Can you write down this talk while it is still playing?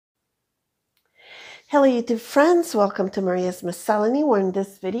Hello YouTube friends, welcome to Maria's Miscellany, where in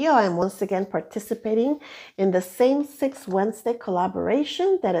this video I am once again participating in the Same 6 Wednesday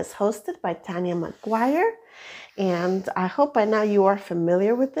collaboration that is hosted by Tanya McGuire. And I hope by now you are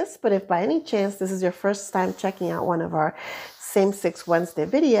familiar with this, but if by any chance this is your first time checking out one of our Same 6 Wednesday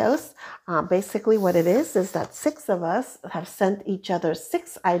videos, basically what it is that 6 of us have sent each other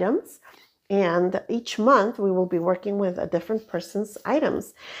 6 items. And each month we will be working with a different person's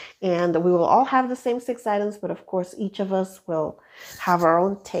items. And we will all have the same 6 items, but of course each of us will have our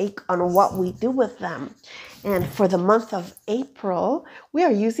own take on what we do with them. And for the month of April, we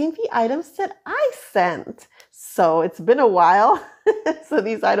are using the items that I sent. So it's been a while. So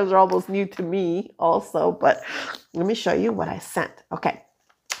these items are almost new to me also, but let me show you what I sent. Okay,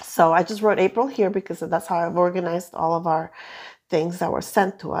 so I just wrote April here because that's how I've organized all of our things that were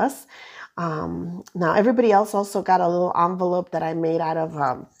sent to us. Now everybody else also got a little envelope that I made out of,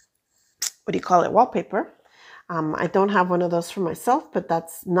 wallpaper. I don't have one of those for myself, but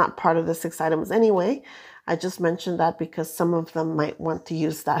that's not part of the 6 items anyway. I just mentioned that because some of them might want to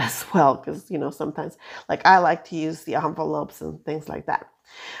use that as well, because, you know, sometimes, like, I like to use the envelopes and things like that.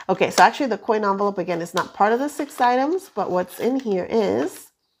 Okay, so actually the coin envelope, again, is not part of the 6 items, but what's in here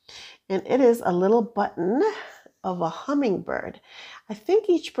is, and it is a little button of a hummingbird. I think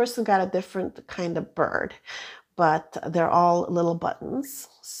each person got a different kind of bird, but they're all little buttons.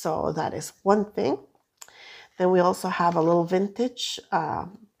 So that is one thing. Then we also have a little vintage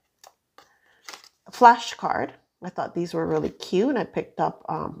flashcard. I thought these were really cute. I picked up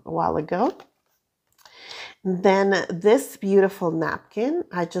a while ago. Then this beautiful napkin.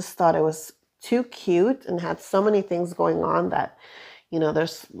 I just thought it was too cute and had so many things going on that, you know,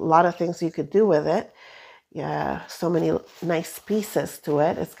 there's a lot of things you could do with it. Yeah, so many nice pieces to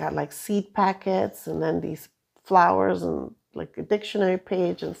it. It's got like seed packets and then these flowers and like a dictionary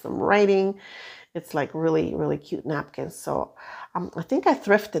page and some writing. It's like really, really cute napkins. So I think I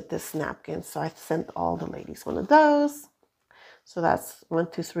thrifted this napkin. So I sent all the ladies one of those. So that's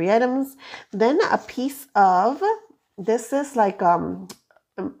 1, 2, 3 items. Then a piece of, this is like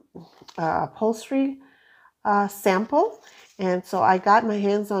upholstery sample. And so I got my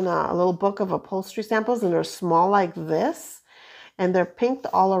hands on a little book of upholstery samples, and they're small like this, and they're pinked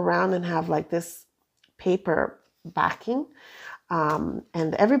all around and have like this paper backing. And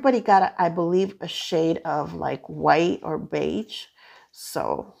everybody got, I believe, a shade of like white or beige.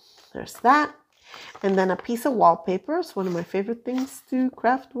 So there's that. And then a piece of wallpaper is one of my favorite things to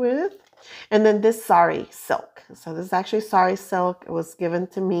craft with. And then this sari silk. So this is actually sari silk. It was given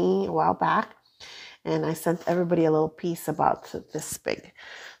to me a while back. And I sent everybody a little piece about this big.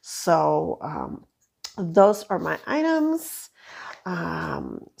 So those are my items.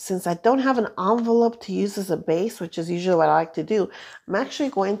 Since I don't have an envelope to use as a base, which is usually what I like to do, I'm actually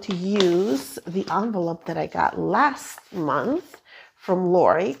going to use the envelope that I got last month from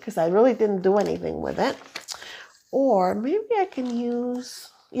Lori, because I really didn't do anything with it. Or maybe I can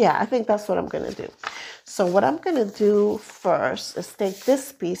use, yeah, I think that's what I'm going to do. So what I'm going to do first is take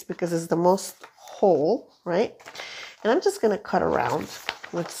this piece because it's the most whole, right? And I'm just going to cut around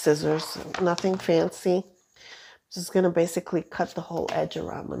with scissors, nothing fancy. Just going to basically cut the whole edge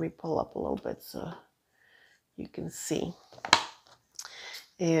around. Let me pull up a little bit so you can see.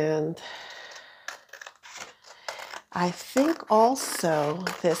 And I think also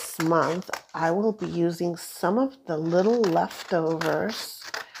this month I will be using some of the little leftovers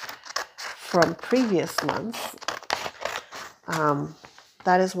from previous months.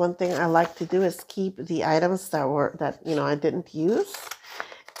 That is one thing I like to do, is keep the items that I didn't use,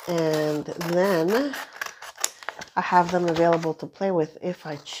 and then I have them available to play with if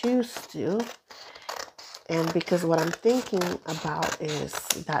I choose to. And because what I'm thinking about is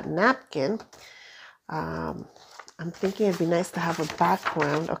that napkin, I'm thinking it'd be nice to have a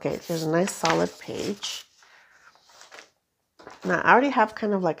background. Okay, there's a nice solid page. Now I already have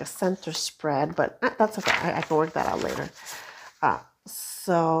kind of like a center spread, but that's okay. I can work that out later.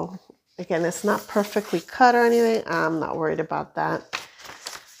 So again, it's not perfectly cut or anything. I'm not worried about that.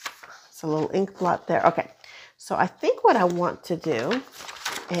 It's a little ink blot there. Okay, so I think what I want to do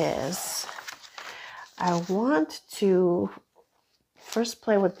is I want to first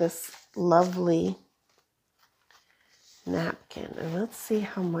play with this lovely napkin, and let's see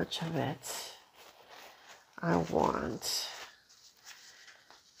how much of it I want.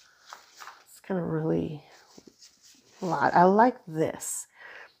 It's kind of really a lot. I like this.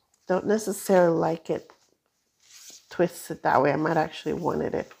 Don't necessarily like it twisted that way. I might actually want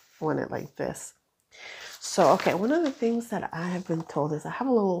it like this. So, okay, one of the things that I have been told is I have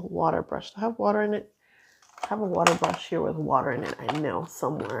a little water brush. Do I have water in it? I have a water brush here with water in it, I know,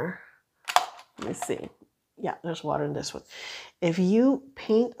 somewhere. Let me see. Yeah, there's water in this one. If you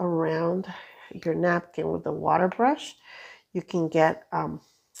paint around your napkin with a water brush, you can get a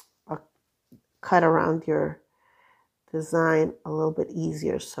cut around your design a little bit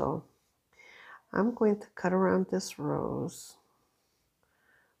easier. So I'm going to cut around this rose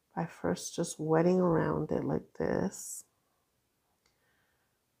by first just wetting around it like this.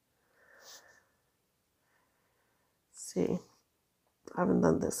 See, I haven't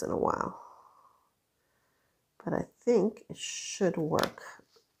done this in a while, but I think it should work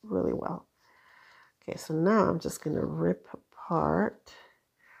really well. Okay, so now I'm just going to rip apart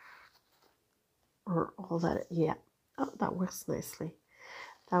or all that. Yeah, oh, that works nicely.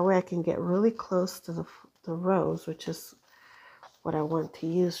 That way I can get really close to the rose, which is what I want to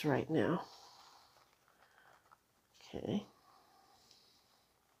use right now. Okay.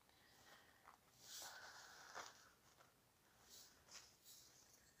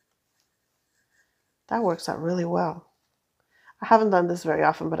 That works out really well. I haven't done this very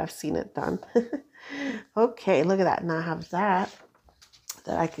often, but I've seen it done. Okay, look at that. Now I have that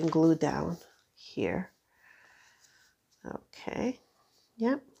I can glue down here. Okay.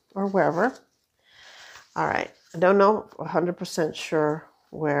 Yep. Or wherever. All right. I don't know 100% sure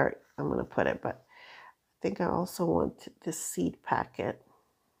where I'm going to put it, but I think I also want this seed packet.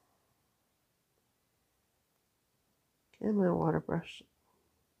 Okay, my water brush.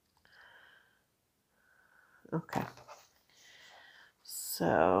 Okay.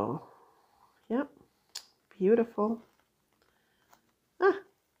 So, yep. Beautiful. Ah,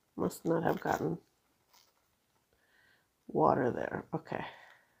 must not have gotten water there. Okay.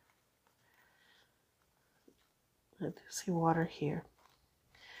 I do see water here.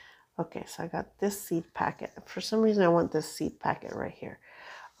 Okay, so I got this seed packet. For some reason, I want this seed packet right here.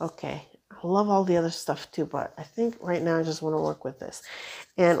 Okay, I love all the other stuff too, but I think right now I just want to work with this.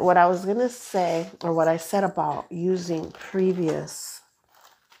 And what I was going to say, or what I said about using previous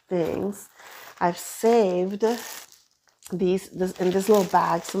things, I've saved this in this little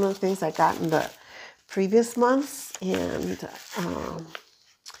bag, some of the things I got in the previous months. And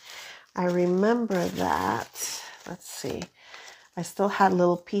I remember that, let's see, I still had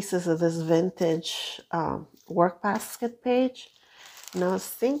little pieces of this vintage work basket page. And I was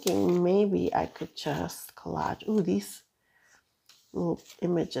thinking maybe I could just collage. Ooh, these little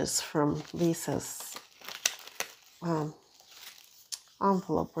images from Lisa's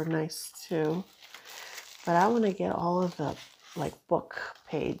envelope were nice too. But I want to get all of the like book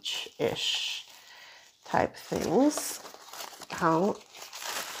page-ish type things out.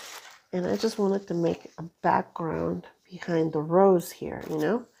 And I just wanted to make a background behind the rose here, you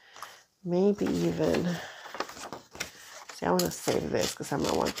know? Maybe even... I want to save this because I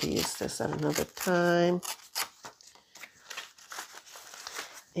might want to use this at another time.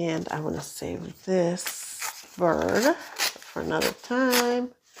 And I want to save this bird for another time.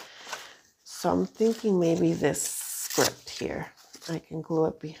 So I'm thinking maybe this script here, I can glue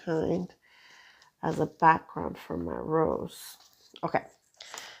it behind as a background for my rose. Okay,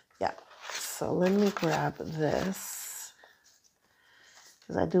 yeah. So let me grab this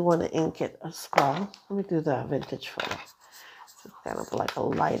because I do want to ink it as well. Let me do the vintage photo. It's kind of like a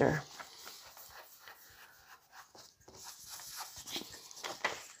lighter.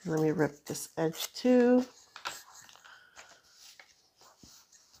 Let me rip this edge too.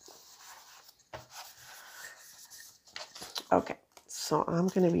 Okay, so I'm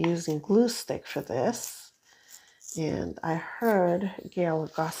going to be using glue stick for this. And I heard Gail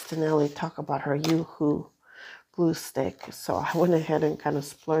Agostinelli talk about her Yoo-Hoo glue stick. So I went ahead and kind of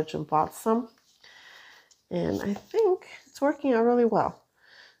splurged and bought some. And I think it's working out really well.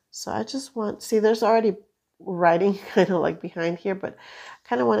 So I just want, see, there's already writing kind of like behind here, but I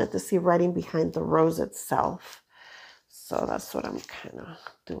kind of wanted to see writing behind the rose itself. So that's what I'm kind of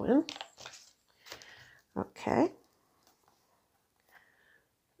doing. Okay.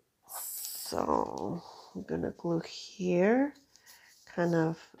 So I'm going to glue here, kind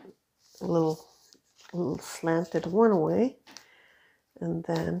of a little slanted one way, and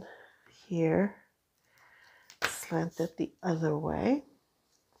then here slanted the other way,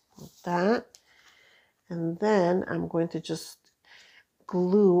 like that. And then I'm going to just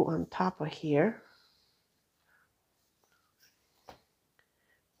glue on top of here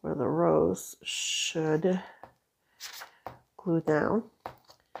where the rose should glue down.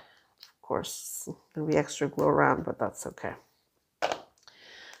 Of course, there'll be extra glue around, but that's okay.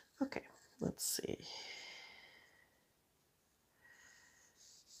 Okay, let's see.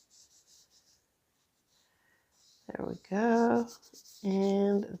 There we go.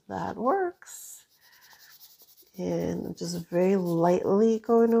 And that works. And just very lightly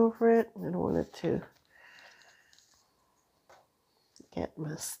going over it. I don't want it to get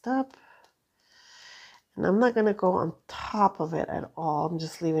messed up. And I'm not going to go on top of it at all. I'm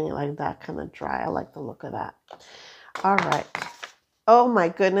just leaving it like that, kind of dry. I like the look of that. All right. Oh my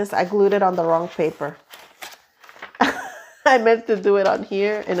goodness, I glued it on the wrong paper. I meant to do it on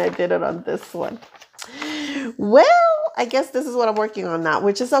here and I did it on this one. Well, I guess this is what I'm working on now,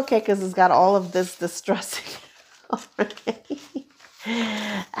 which is okay because it's got all of this distressing already.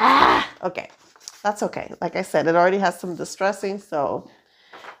 Okay. That's okay. Like I said, it already has some distressing, so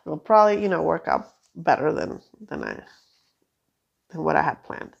it'll probably, work out better than what I had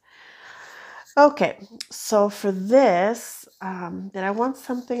planned. Okay, so for this, did I want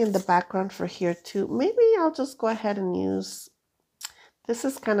something in the background for here too? Maybe I'll just go ahead and use, this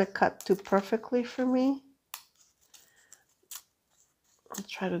is kind of cut too perfectly for me. I'll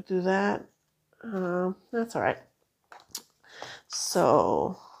try to do that. That's all right.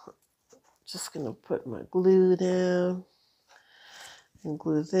 So, just gonna put my glue down and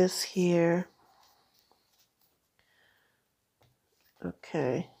glue this here.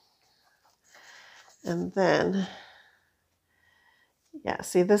 Okay. And then, yeah,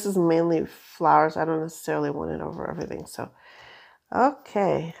 see, this is mainly flowers. I don't necessarily want it over everything. So,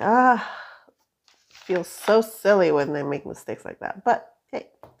 okay. Feels so silly when they make mistakes like that. But, hey,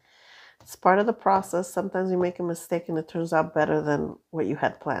 it's part of the process. Sometimes you make a mistake and it turns out better than what you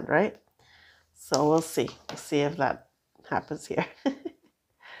had planned, right? So, we'll see. We'll see if that happens here.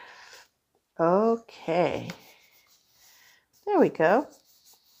 Okay. There we go.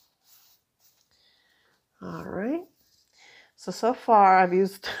 All right. So far I've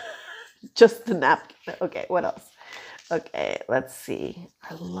used just the napkin. Okay, what else? Okay, let's see.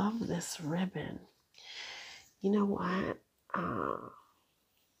 I love this ribbon. You know what?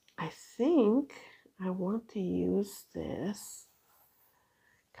 I think I want to use this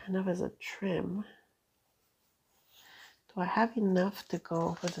kind of as a trim. Do I have enough to go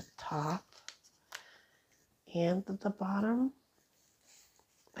over the top and the bottom?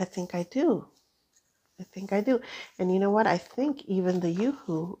 I think I do. And you know what? I think even the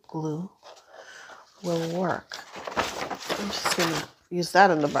Yoo-hoo glue will work. I'm just going to use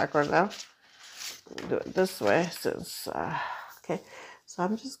that in the background now. Do it this way since, okay. So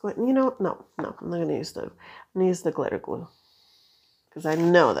I'm just going, no, I'm not going to use I'm going to use the glitter glue because I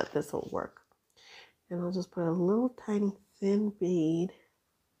know that this will work. And I'll just put a little tiny thin bead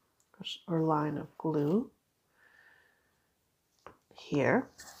or line of glue here.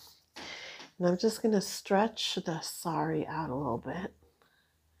 And I'm just going to stretch the sari out a little bit,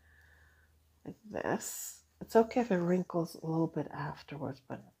 like this. It's okay if it wrinkles a little bit afterwards,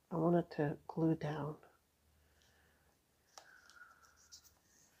 but I want it to glue down.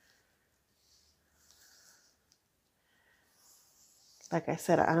 Like I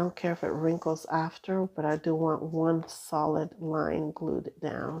said, I don't care if it wrinkles after, but I do want one solid line glued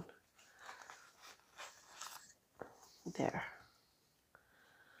down. There.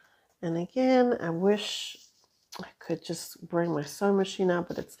 And again, I wish I could just bring my sewing machine out,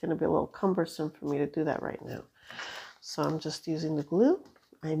 but it's going to be a little cumbersome for me to do that right now. So I'm just using the glue.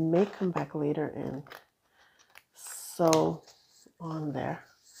 I may come back later and sew on there.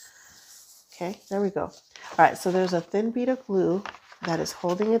 Okay, there we go. All right, so there's a thin bead of glue that is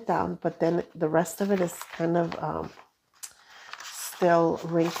holding it down, but then the rest of it is kind of still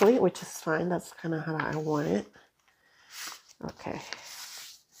wrinkly, which is fine. That's kind of how I want it. Okay.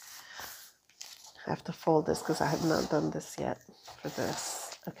 I have to fold this because I have not done this yet for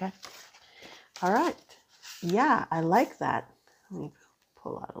this. Okay. All right. Yeah, I like that. Let me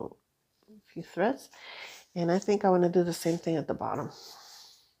pull out a few threads. And I think I want to do the same thing at the bottom.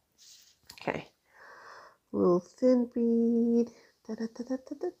 Okay. Little thin bead. Da, da, da, da,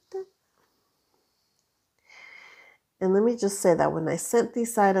 da, da. And let me just say that when I sent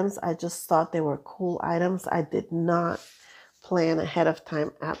these items, I just thought they were cool items. I did not plan ahead of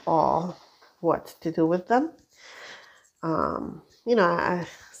time at all what to do with them. I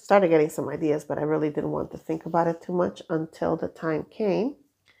started getting some ideas, but I really didn't want to think about it too much until the time came,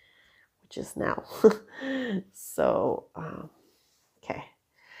 which is now. So, okay.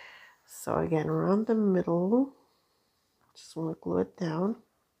 So again, around the middle, just want to glue it down.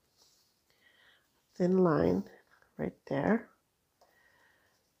 Thin line right there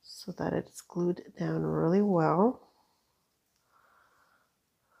so that it's glued down really well.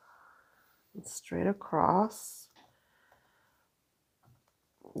 And straight across.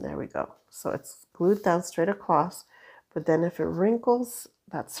 There we go. So it's glued down straight across, but then if it wrinkles,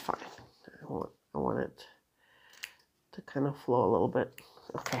 that's fine. I want it to kind of flow a little bit.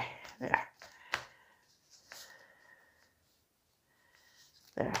 Okay, there.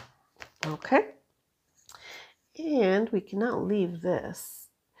 There. Okay. And we cannot leave this.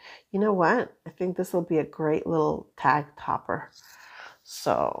 You know what? I think this will be a great little tag topper.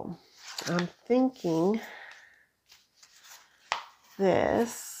 So I'm thinking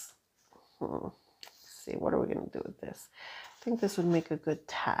this. Let's see, what are we going to do with this? I think this would make a good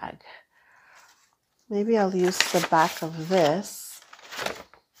tag. Maybe I'll use the back of this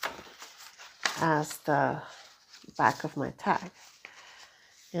as the back of my tag.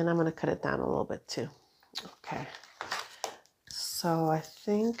 And I'm going to cut it down a little bit too. Okay. So I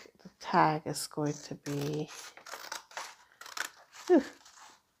think the tag is going to be,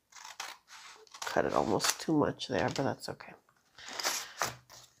 cut it almost too much there, but that's okay.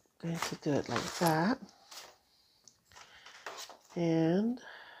 I'm going to do it like that. And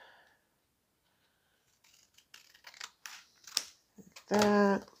like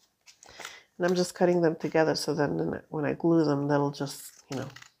that. And I'm just cutting them together so then when I glue them, that'll just, you know,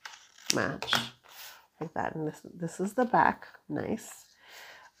 match like that. And this is the back. Nice.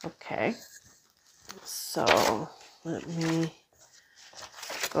 Okay. So let me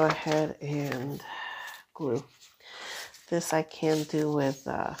go ahead and glue. This I can do with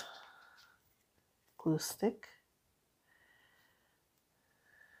glue stick.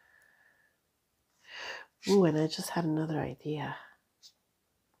 Ooh, and I just had another idea.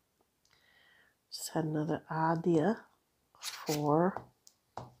 Just had another idea for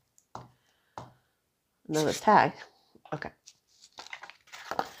another tag. Okay.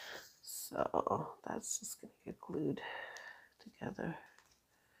 So that's just going to get glued together.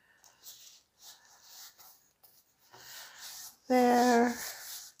 There.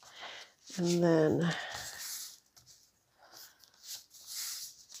 And then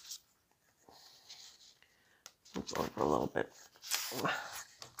move over a little bit.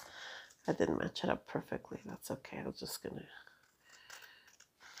 I didn't match it up perfectly. That's okay. I'm just going to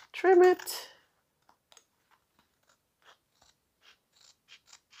trim it.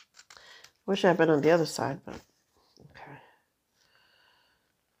 Wish I had been on the other side, but okay.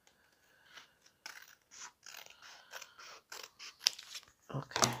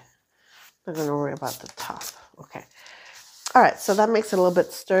 Okay. Not going to worry about the top. Okay. All right. So that makes it a little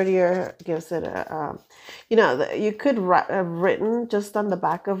bit sturdier. Gives it a, you know, you could have written just on the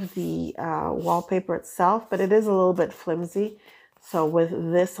back of the wallpaper itself, but it is a little bit flimsy. So with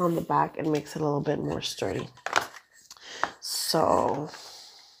this on the back, it makes it a little bit more sturdy. So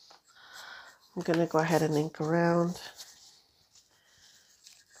I'm going to go ahead and ink around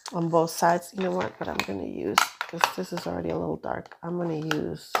on both sides. You know what? But I'm going to use, because this is already a little dark, I'm going to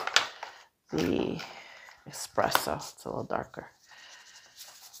use the espresso. It's a little darker.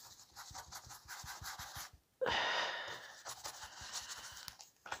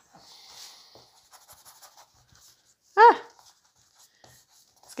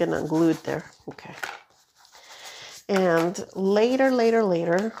 It's getting unglued there. Okay. And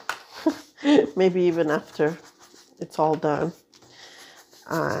later, maybe even after it's all done,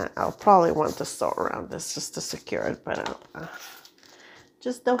 I'll probably want to sew around this just to secure it, but I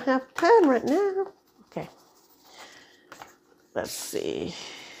just don't have time right now. Okay. Let's see.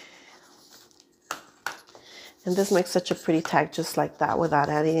 And this makes such a pretty tag just like that without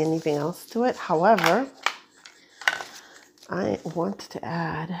adding anything else to it. However, I want to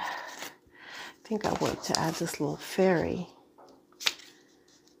add, I think I want to add this little fairy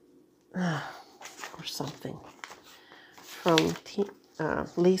or something from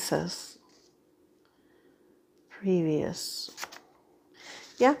Lisa's previous.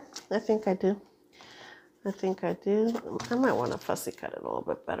 Yeah, I think I do. I think I do. I might want to fussy cut it a little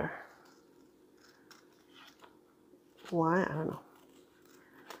bit better. Why? I don't know.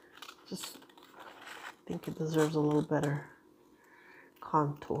 Just think it deserves a little better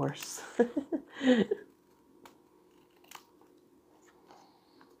contours.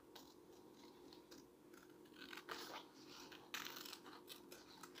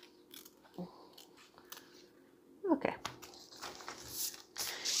 Okay.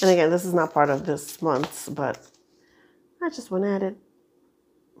 And again, this is not part of this month's, but I just want to add it.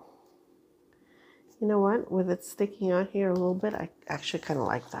 You know what? With it sticking out here a little bit, I actually kind of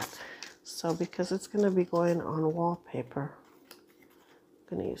like that. So because it's going to be going on wallpaper,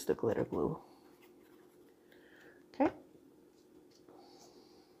 I'm going to use the glitter glue. Okay.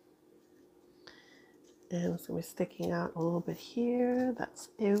 And it's going to be sticking out a little bit here. That's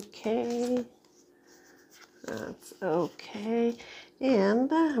okay. That's okay.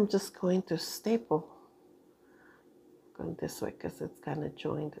 And I'm just going to staple. Going this way because it's kind of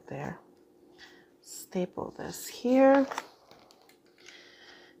joined there. Staple this here.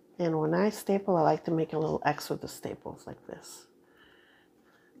 And when I staple, I like to make a little X with the staples like this.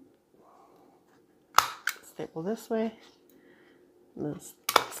 staple this way, and then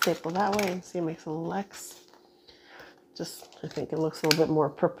staple that way, and see it makes a little X. Just, I think it looks a little bit more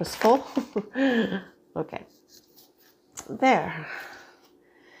purposeful. Okay, there.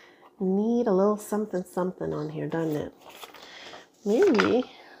 Need a little something something on here, doesn't it? Maybe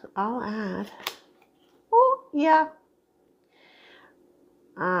I'll add, oh yeah,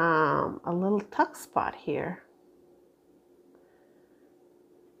 a little tuck spot here.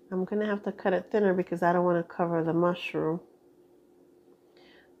 I'm gonna have to cut it thinner because I don't want to cover the mushroom.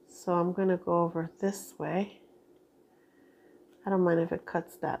 So I'm gonna go over this way. I don't mind if it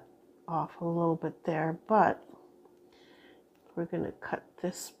cuts that off a little bit there, but we're gonna cut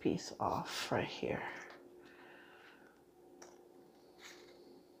this piece off right here.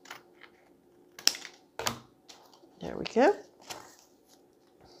 There we go.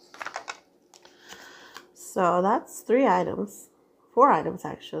 So that's 3 items, 4 items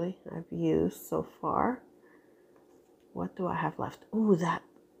actually I've used so far. What do I have left? Ooh, that,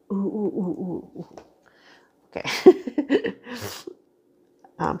 ooh. Okay.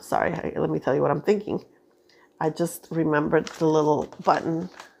 I'm sorry, let me tell you what I'm thinking. I just remembered the little button,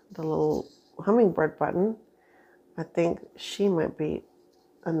 the little hummingbird button. I think she might be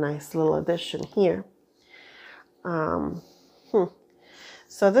a nice little addition here.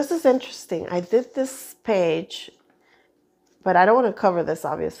 So this is interesting. I did this page, but I don't want to cover this,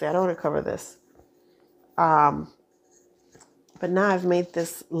 obviously. I don't want to cover this. But now I've made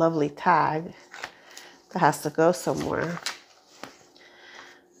this lovely tag that has to go somewhere.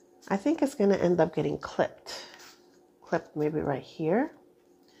 I think it's going to end up getting clipped. Clipped maybe right here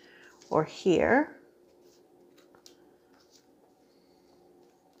or here.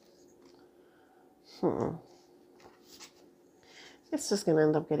 It's just going to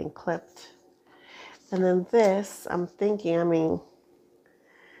end up getting clipped. And then this, I'm thinking, I mean,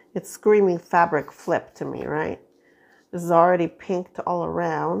 it's screaming fabric flip to me, right? This is already pinked all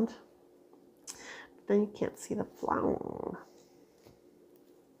around. But then you can't see the flower.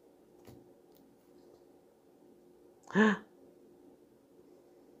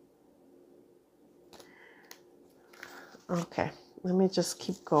 Okay, let me just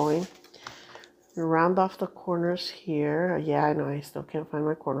keep going. Round off the corners here. Yeah, I know I still can't find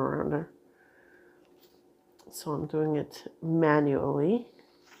my corner rounder. So I'm doing it manually.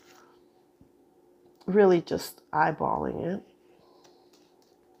 Really just eyeballing it.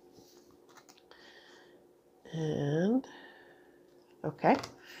 And, okay.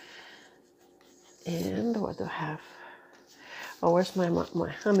 And what do I have? Oh, where's my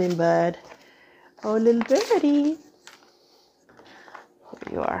hummingbird? Oh, little birdie.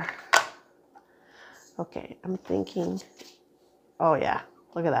 Here you are. Okay, I'm thinking, oh yeah,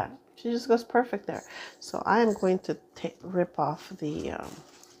 look at that. She just goes perfect there. So I am going to rip off the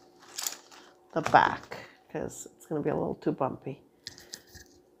back because it's going to be a little too bumpy.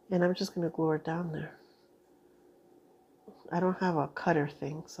 And I'm just going to glue her down there. I don't have a cutter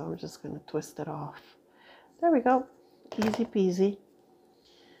thing, so I'm just going to twist it off. There we go. Easy peasy.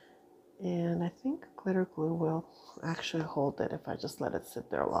 And I think glitter glue will actually hold it if I just let it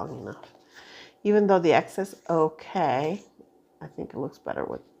sit there long enough. Even though the excess, okay, I think it looks better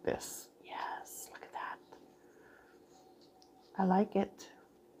with this. Yes, look at that. I like it.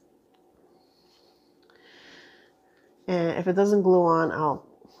 And if it doesn't glue on, I'll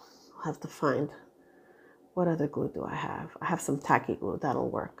have to find, what other glue do I have? I have some tacky glue, that'll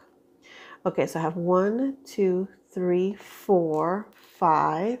work. Okay, so I have 1, 2, 3, 4,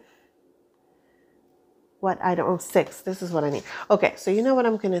 5. What I don't, 6. This is what I need. Okay, so you know what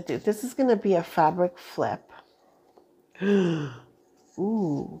I'm going to do? This is going to be a fabric flip. Ooh,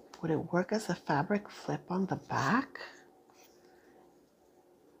 would it work as a fabric flip on the back?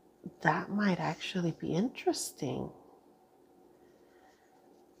 That might actually be interesting.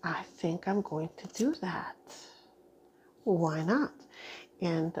 I think I'm going to do that. Why not?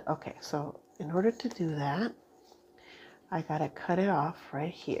 And okay, so in order to do that, I gotta cut it off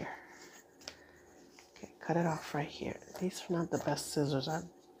right here. Okay, cut it off right here. These are not the best scissors. Let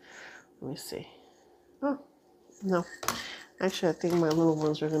me see. Oh, no. Actually, I think my little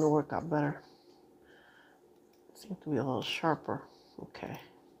ones are gonna work out better. Seem to be a little sharper. Okay.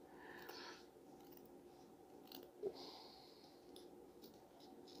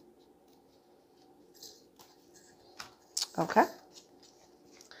 Okay.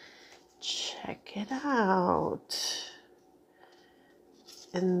 Check it out.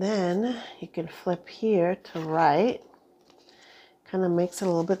 And then you can flip here to right. Kind of makes it a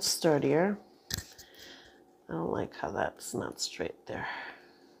little bit sturdier. I don't like how that's not straight there.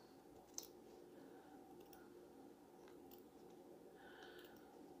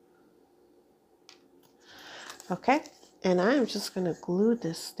 Okay, and I'm just going to glue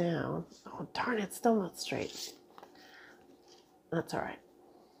this down. Oh, darn, it's still not straight. That's all right.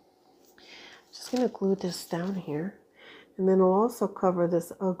 Just going to glue this down here. And then I'll also cover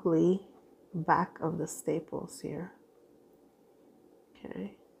this ugly back of the staples here.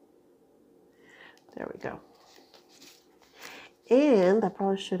 Okay. There we go. And I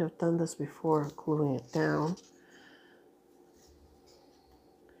probably should have done this before gluing it down.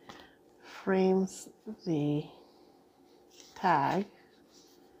 Frames the tag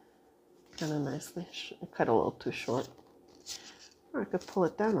kind of nicely. I cut a little too short. Or I could pull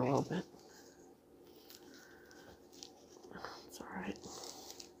it down a little bit. It's all right.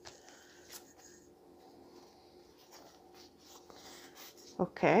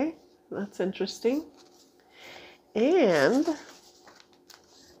 Okay, that's interesting. And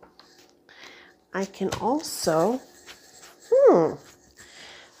I can also,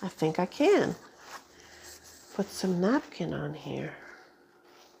 I think I can put some napkin on here.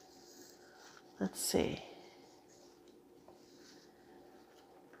 Let's see.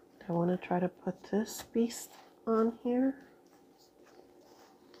 I want to try to put this piece on here.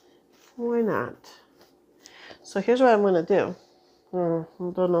 Why not? So here's what I'm going to do. I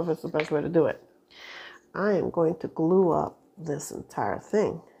don't know if it's the best way to do it. I am going to glue up this entire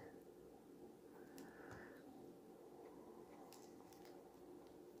thing.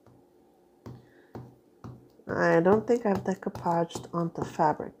 I don't think I've decoupaged onto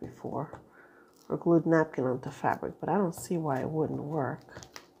fabric before, or glued napkin onto fabric, but I don't see why it wouldn't work.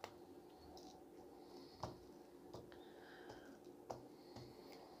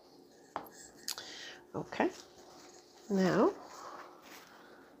 Okay, now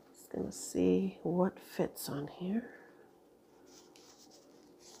just gonna see what fits on here.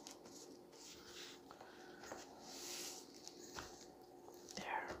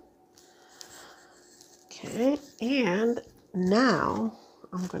 Okay, and now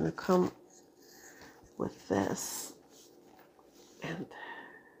I'm going to come with this and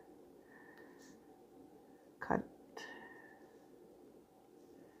cut.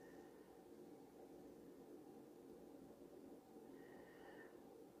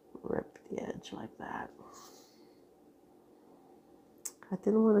 Rip the edge like that. I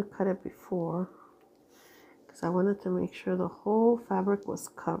didn't want to cut it before because I wanted to make sure the whole fabric was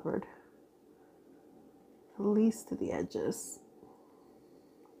covered, at least to the edges.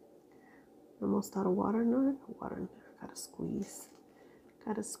 Almost out of water, no water in there. Gotta squeeze.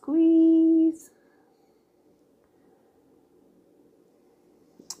 Gotta squeeze.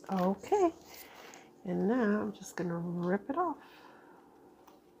 Okay, and now I'm just gonna rip it off.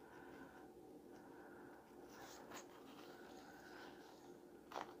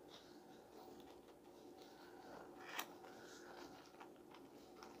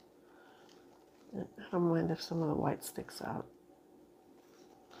 I don't mind if some of the white sticks out.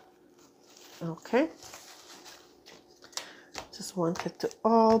 Okay. Just want it to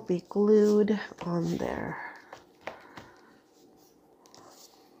all be glued on there.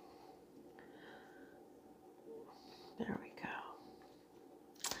 There we go.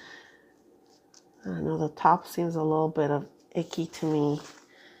 I don't know, the top seems a little bit of icky to me.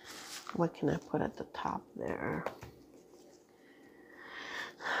 What can I put at the top there?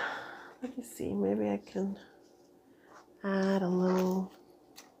 Let me see, maybe I can add a little.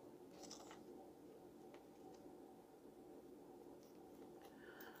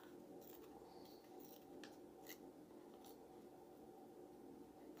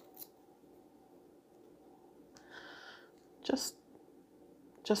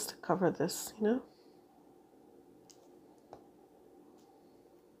 Just to cover this, you know.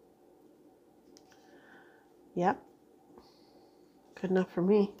 Yep, good enough for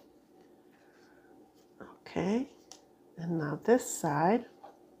me. Okay, and now this side,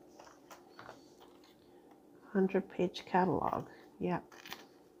 100-page catalog. Yep,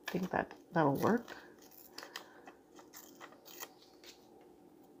 I think that'll work.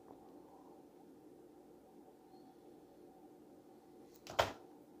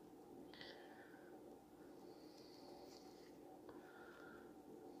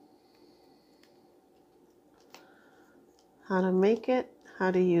 How to make it,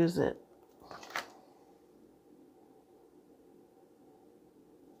 how to use it.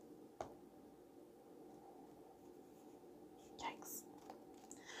 Yikes.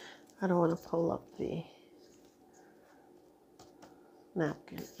 I don't want to pull up the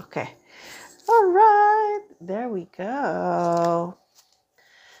napkin. Okay. All right. There we go.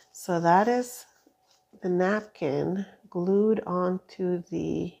 So that is the napkin glued onto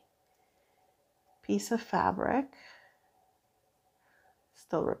the piece of fabric.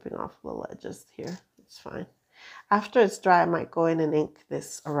 Still ripping off little edges here. It's fine. After it's dry, I might go in and ink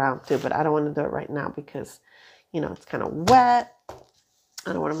this around too, but I don't want to do it right now because, you know, it's kind of wet.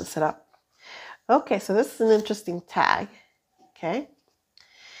 I don't want to mess it up. Okay, so this is an interesting tag. Okay.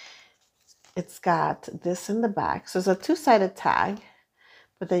 It's got this in the back. So it's a two-sided tag,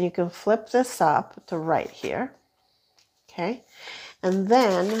 but then you can flip this up to right here. Okay. And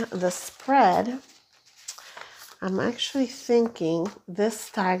then the spread, I'm actually thinking this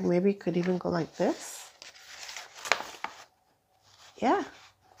tag maybe could even go like this. Yeah.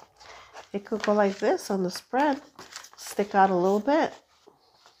 It could go like this on the spread, stick out a little bit.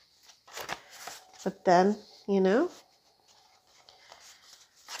 But then, you know,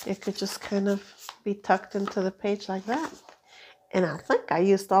 it could just kind of be tucked into the page like that. And I think I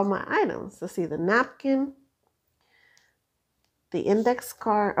used all my items. Let's see, the napkin, the index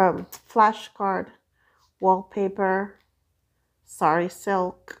card, flash card, wallpaper, sari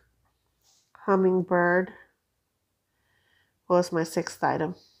silk, hummingbird. What was my sixth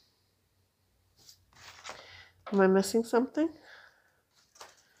item? Am I missing something?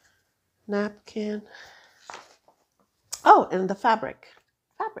 Napkin. Oh, and the fabric.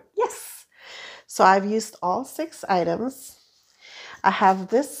 Fabric, yes. So I've used all 6 items. I have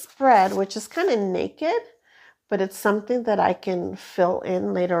this spread, which is kind of naked, but it's something that I can fill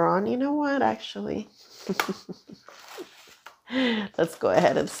in later on. You know what, actually? Let's go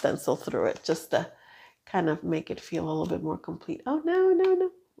ahead and stencil through it just to kind of make it feel a little bit more complete. Oh, no, no,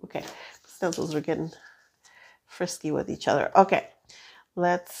 no. Okay, stencils are getting frisky with each other. Okay,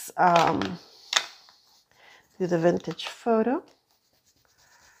 let's do the vintage photo.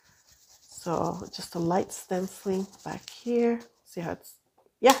 So just a light stenciling back here. See how it's,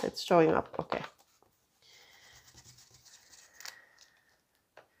 yeah, it's showing up. Okay.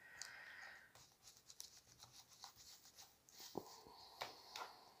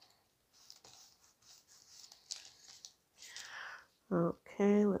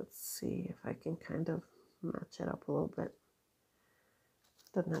 Okay, let's see if I can kind of match it up a little bit.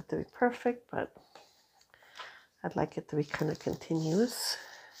 Doesn't have to be perfect, but I'd like it to be kind of continuous.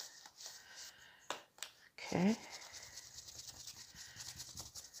 Okay.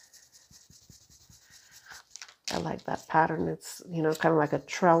 I like that pattern. It's, you know, kind of like a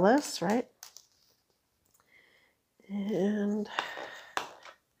trellis, right? And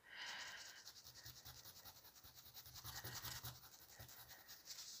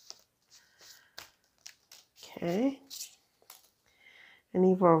okay. And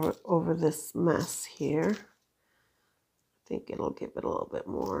even over this mess here, I think it'll give it a little bit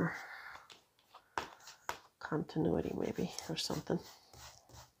more continuity maybe or something.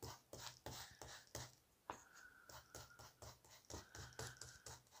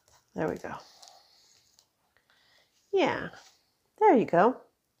 There we go. Yeah, there you go.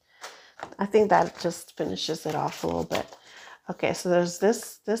 I think that just finishes it off a little bit. Okay, so there's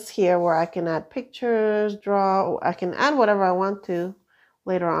this here where I can add pictures, draw, I can add whatever I want to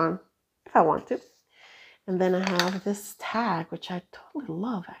later on if I want to. And then I have this tag, which I totally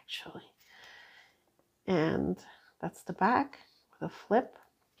love actually. And that's the back with a flip.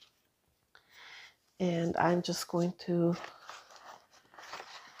 And I'm just going to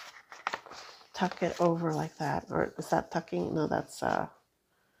tuck it over like that. Or is that tucking? No, that's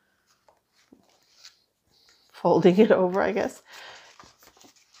folding it over, I guess,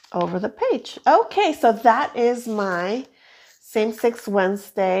 over the page. Okay, so that is my Same Sex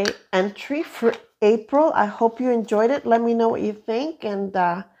Wednesday entry for April. I hope you enjoyed it. Let me know what you think. And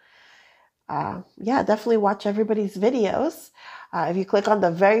yeah, definitely watch everybody's videos. If you click on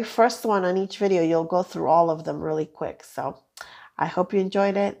the very first one on each video, you'll go through all of them really quick. So I hope you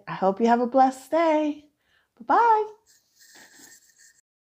enjoyed it. I hope you have a blessed day. Bye-bye.